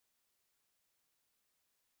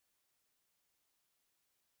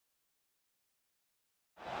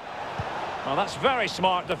Well, that's very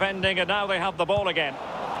smart defending, and now they have the ball again.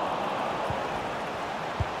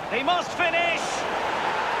 He must finish!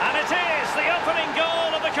 And it is the opening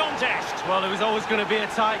goal of the contest. Well, it was always going to be a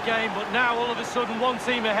tight game, but now all of a sudden one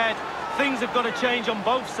team ahead. Things have got to change on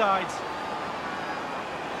both sides.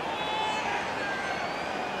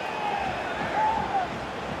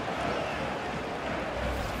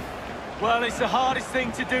 Well, it's the hardest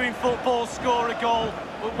thing to do in football, score a goal.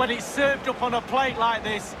 But when it's served up on a plate like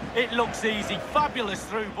this, it looks easy. Fabulous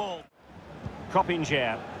through ball.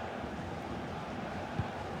 Coppinger.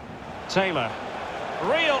 Taylor.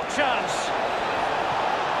 Real chance.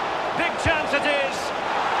 Big chance it is.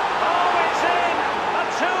 Oh, it's in! A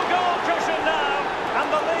two-goal cushion now,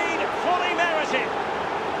 and the lead fully merited.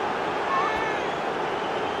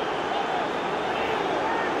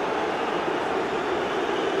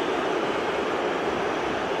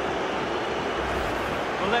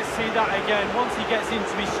 Well, let's see that again. Once he gets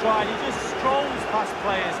into his stride, he just strolls past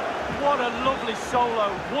players. What a lovely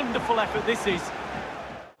solo. Wonderful effort this is.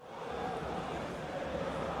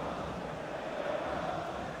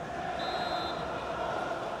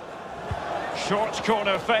 Short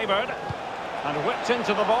corner favoured, and whipped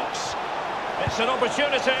into the box. It's an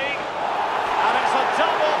opportunity, and it's a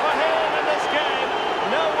double for him in this game.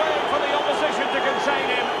 No way for the opposition to contain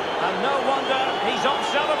him, and no wonder he's off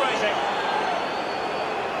celebrating.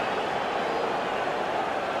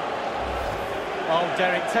 Oh,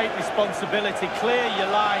 Derek, take responsibility, clear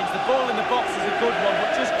your lines. The ball in the box is a good one,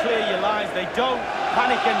 but just clear your lines. They don't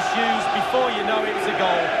panic ensues. Before you know it, it's a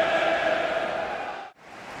goal.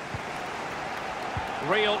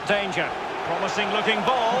 Real danger. Promising looking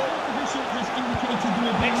ball. It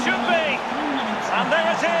should be. And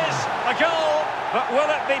there it is, a goal. But will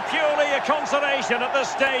it be purely a consolation at this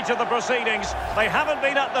stage of the proceedings? They haven't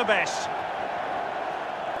been at their best.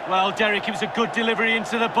 Well, Derek, it was a good delivery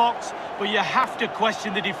into the box, but you have to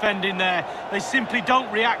question the defending there. They simply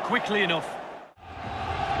don't react quickly enough.